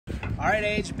All right,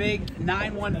 Age, big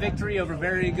 9-1 victory over a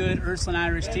very good Ursuline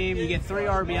Irish team. You get 3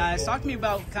 RBIs. Talk to me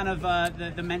about kind of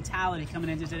the mentality coming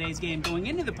into today's game, going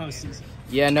into the postseason.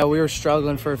 Yeah, no, we were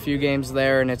struggling for a few games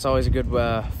there, and it's always a good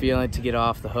feeling to get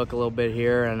off the hook a little bit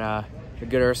here. And a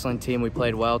good Ursuline team. We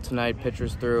played well tonight.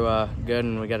 Pitchers threw good,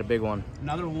 and we got a big one.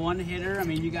 Another one-hitter. I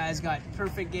mean, you guys got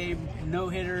perfect game,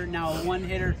 no-hitter, now a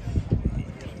one-hitter.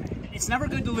 It's never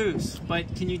good to lose,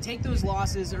 but can you take those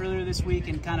losses earlier this week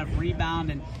and kind of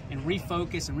rebound and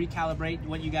refocus and recalibrate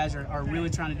what you guys are really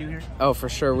trying to do here? Oh, for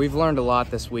sure. We've learned a lot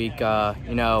this week.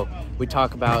 You know, we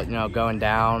talk about, going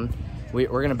down. We're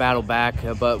going to battle back,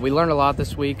 but we learned a lot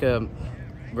this week.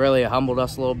 Really humbled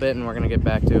us a little bit, and we're going to get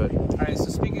back to it. All right, so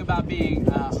speaking about being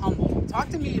humble, talk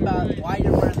to me about why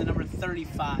you're wearing the number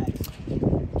 35.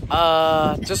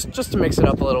 Just to mix it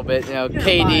up a little bit,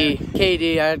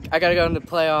 KD. I gotta go into the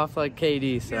playoff like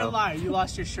KD. So you're a liar. You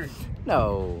lost your shirt.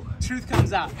 No. Truth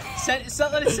comes out. Let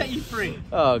it set you free.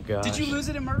 Oh god. Did you lose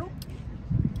it in Myrtle?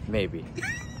 Maybe.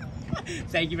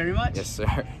 Thank you very much. Yes,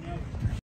 sir.